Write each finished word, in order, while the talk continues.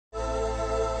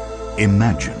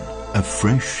Imagine a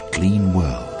fresh, clean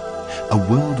world, a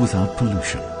world without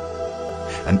pollution,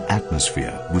 an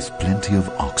atmosphere with plenty of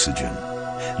oxygen,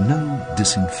 no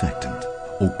disinfectant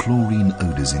or chlorine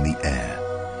odors in the air.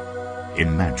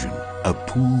 Imagine a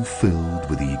pool filled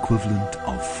with the equivalent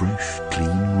of fresh,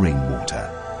 clean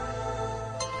rainwater.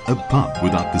 A pub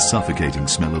without the suffocating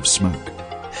smell of smoke.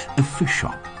 A fish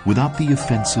shop without the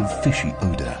offensive fishy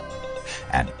odor.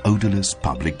 An odorless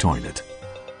public toilet.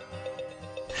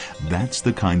 That's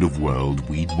the kind of world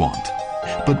we'd want.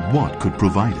 But what could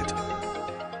provide it?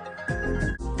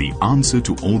 The answer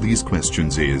to all these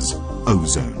questions is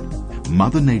Ozone,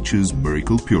 Mother Nature's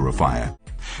miracle purifier.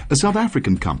 A South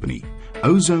African company,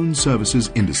 Ozone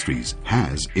Services Industries,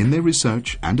 has, in their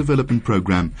research and development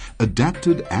program,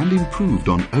 adapted and improved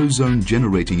on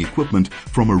ozone-generating equipment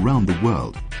from around the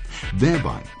world,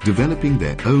 thereby developing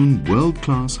their own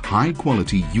world-class,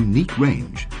 high-quality, unique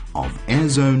range of air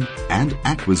zone and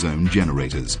aqua zone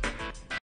generators.